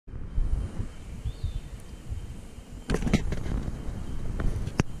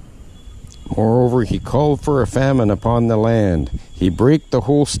Moreover, he called for a famine upon the land. He brake the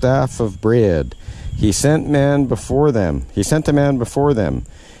whole staff of bread. He sent a man before them,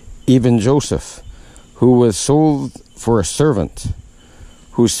 even Joseph, who was sold for a servant,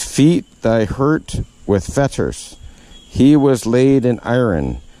 whose feet thy hurt with fetters. He was laid in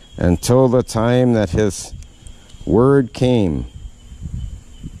iron until the time that his word came.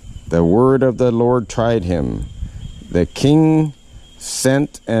 The word of the Lord tried him. The king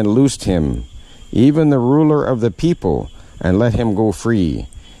sent and loosed him, even the ruler of the people, and let him go free.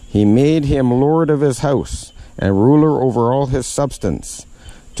 He made him lord of his house and ruler over all his substance,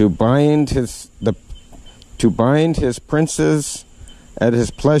 to bind his princes at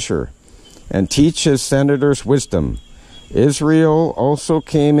his pleasure, and teach his senators wisdom. Israel also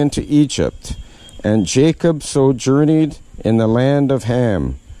came into Egypt, and Jacob sojourneyed in the land of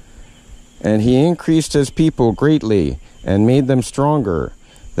Ham. And he increased his people greatly, and made them stronger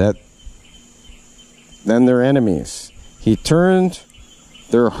than their enemies. He turned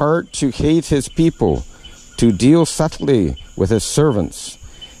their heart to hate his people, to deal subtly with his servants.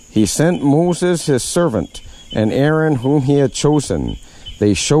 He sent Moses his servant, and Aaron whom he had chosen.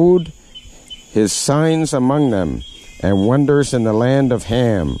 They showed his signs among them, and wonders in the land of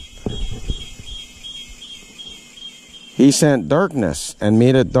Ham. He sent darkness, and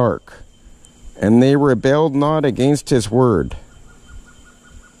made it dark, and they rebelled not against his word.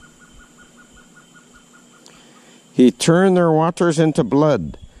 He turned their waters into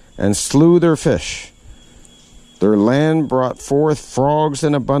blood, and slew their fish. Their land brought forth frogs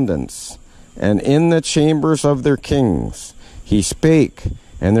in abundance, and in the chambers of their kings he spake,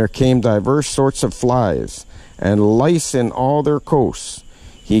 and there came divers sorts of flies, and lice in all their coasts.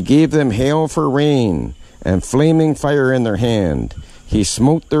 He gave them hail for rain, and flaming fire in their hand. He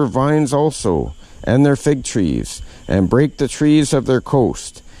smote their vines also, and their fig trees, and brake the trees of their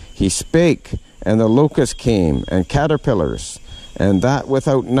coast. He spake, and the locusts came, and caterpillars, and that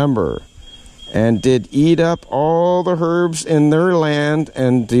without number, and did eat up all the herbs in their land,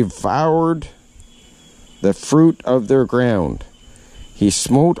 and devoured the fruit of their ground. He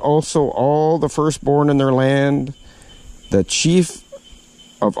smote also all the firstborn in their land, the chief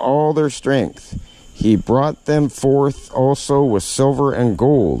of all their strength. He brought them forth also with silver and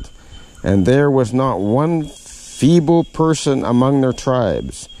gold, and there was not one feeble person among their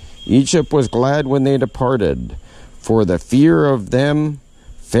tribes. Egypt was glad when they departed, for the fear of them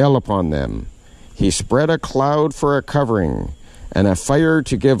fell upon them. He spread a cloud for a covering, and a fire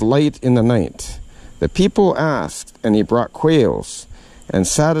to give light in the night. The people asked, and he brought quails, and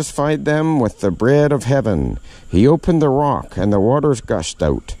satisfied them with the bread of heaven. He opened the rock, and the waters gushed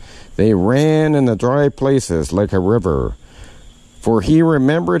out. They ran in the dry places like a river. For he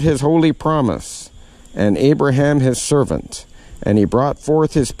remembered his holy promise, and Abraham his servant. And he brought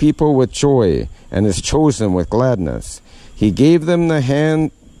forth his people with joy, and his chosen with gladness. He gave them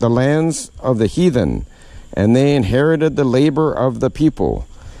the lands of the heathen, and they inherited the labor of the people,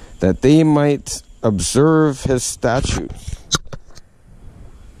 that they might observe his statutes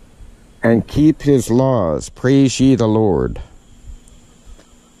and keep his laws. Praise ye the Lord.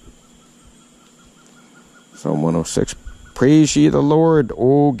 Psalm 106. Praise ye the Lord.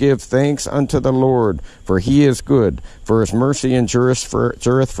 O give thanks unto the Lord, for he is good, for his mercy endureth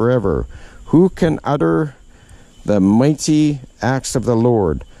forever. Who can utter the mighty acts of the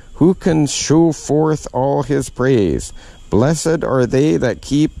Lord? Who can show forth all his praise? Blessed are they that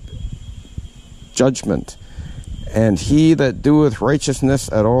keep judgment, and he that doeth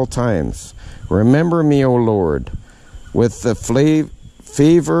righteousness at all times. Remember me, O Lord, with the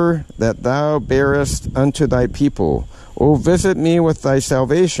favour that thou bearest unto thy people. O visit me with thy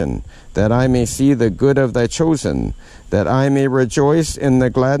salvation, that I may see the good of thy chosen, that I may rejoice in the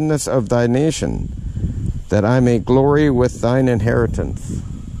gladness of thy nation, that I may glory with thine inheritance.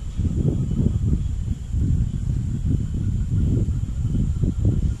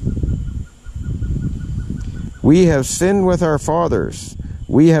 We have sinned with our fathers.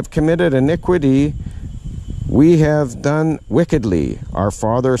 We have committed iniquity. We have done wickedly. Our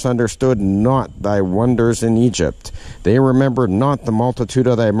fathers understood not thy wonders in Egypt. They remembered not the multitude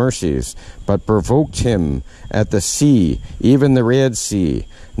of thy mercies, but provoked him at the sea, even the Red Sea.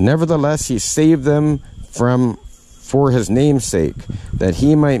 Nevertheless, he saved them for his name's sake, that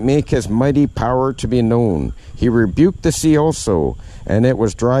he might make his mighty power to be known. He rebuked the sea also, and it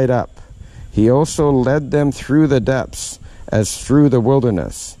was dried up. He also led them through the depths, as through the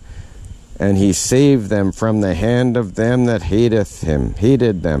wilderness. And he saved them from the hand of them that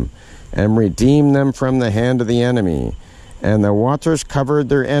hated them, and redeemed them from the hand of the enemy. And the waters covered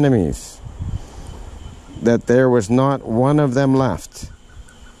their enemies, that there was not one of them left.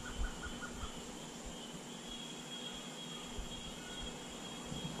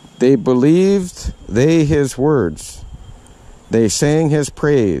 They believed his words. They sang his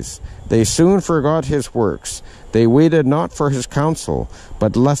praise. They soon forgot his works. They waited not for his counsel,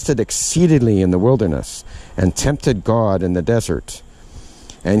 but lusted exceedingly in the wilderness, and tempted God in the desert.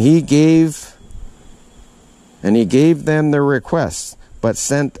 And he gave them their requests, but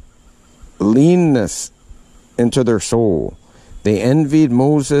sent leanness into their soul. They envied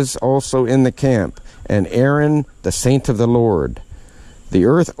Moses also in the camp, and Aaron, the saint of the Lord. The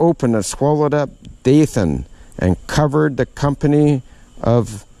earth opened and swallowed up Dathan, and covered the company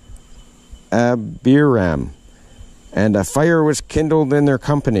of Abiram. And a fire was kindled in their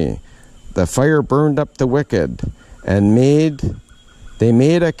company. The fire burned up the wicked, and they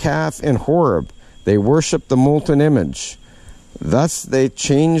made a calf in Horeb. They worshipped the molten image. Thus they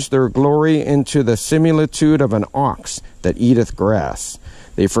changed their glory into the similitude of an ox that eateth grass.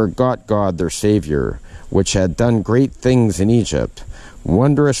 They forgot God their Saviour, which had done great things in Egypt,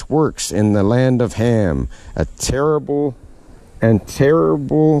 wondrous works in the land of Ham, terrible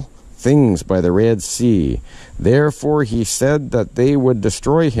things by the Red Sea. Therefore he said that they would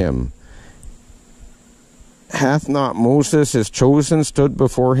destroy him. Hath not Moses his chosen stood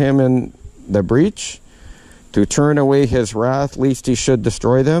before him in the breach, to turn away his wrath, lest he should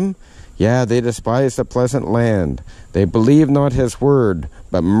destroy them? Yeah, they despised the pleasant land. They believed not his word,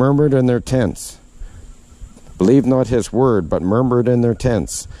 but murmured in their tents. Believed not his word, but murmured in their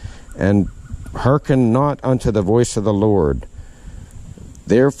tents, and hearkened not unto the voice of the Lord.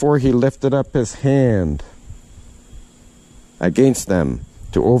 Therefore he lifted up his hand against them,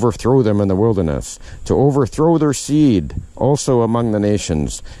 to overthrow them in the wilderness, to overthrow their seed also among the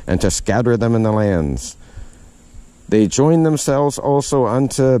nations, and to scatter them in the lands. They joined themselves also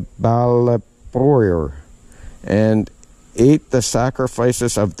unto Baal-peor, and ate the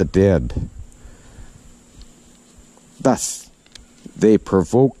sacrifices of the dead. Thus they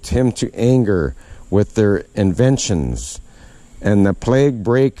provoked him to anger with their inventions, and the plague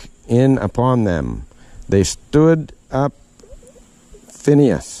brake in upon them. Then stood up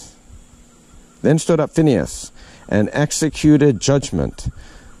Phinehas, and executed judgment.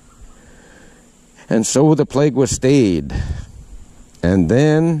 And so the plague was stayed, and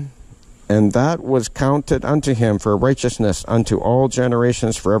that was counted unto him for righteousness unto all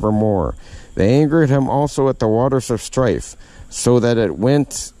generations forevermore. They angered him also at the waters of strife, so that it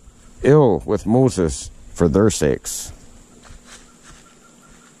went ill with Moses for their sakes.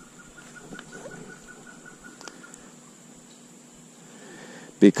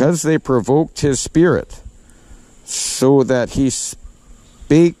 Because they provoked his spirit, so that he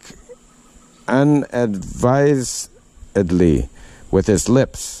spake unadvisedly with his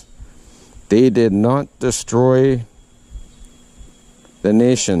lips. They did not destroy the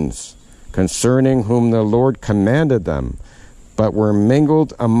nations concerning whom the Lord commanded them, but were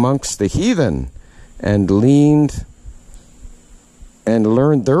mingled amongst the heathen, and leaned and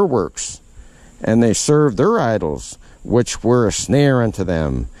learned their works, and they served their idols, which were a snare unto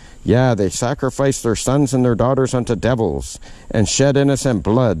them. Yeah, they sacrificed their sons and their daughters unto devils, and shed innocent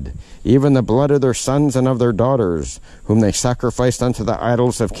blood, even the blood of their sons and of their daughters, whom they sacrificed unto the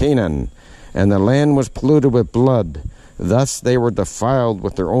idols of Canaan. And the land was polluted with blood. Thus they were defiled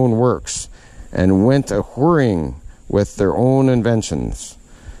with their own works, and went a-whoring with their own inventions.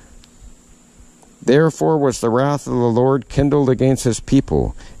 Therefore was the wrath of the Lord kindled against his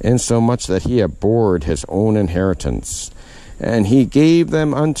people, insomuch that he abhorred his own inheritance. And he gave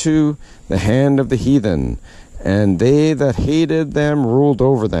them unto the hand of the heathen, and they that hated them ruled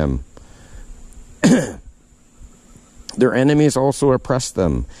over them. Their enemies also oppressed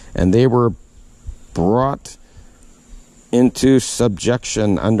them, and they were brought into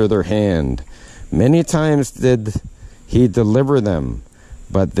subjection under their hand. Many times did he deliver them,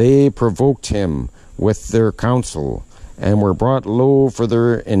 but they provoked him with their counsel, and were brought low for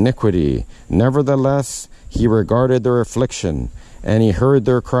their iniquity. Nevertheless, he regarded their affliction, and he heard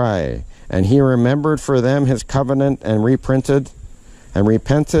their cry, and he remembered for them his covenant, and repented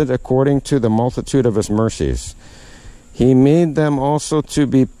according to the multitude of his mercies. He made them also to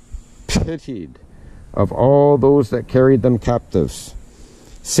be pitied of all those that carried them captives.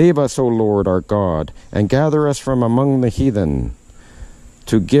 Save us, O Lord our God, and gather us from among the heathen,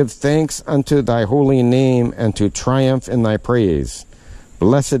 to give thanks unto thy holy name, and to triumph in thy praise.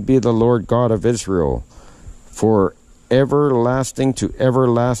 Blessed be the Lord God of Israel, for everlasting to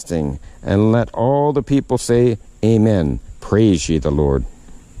everlasting. And let all the people say, Amen. Praise ye the Lord.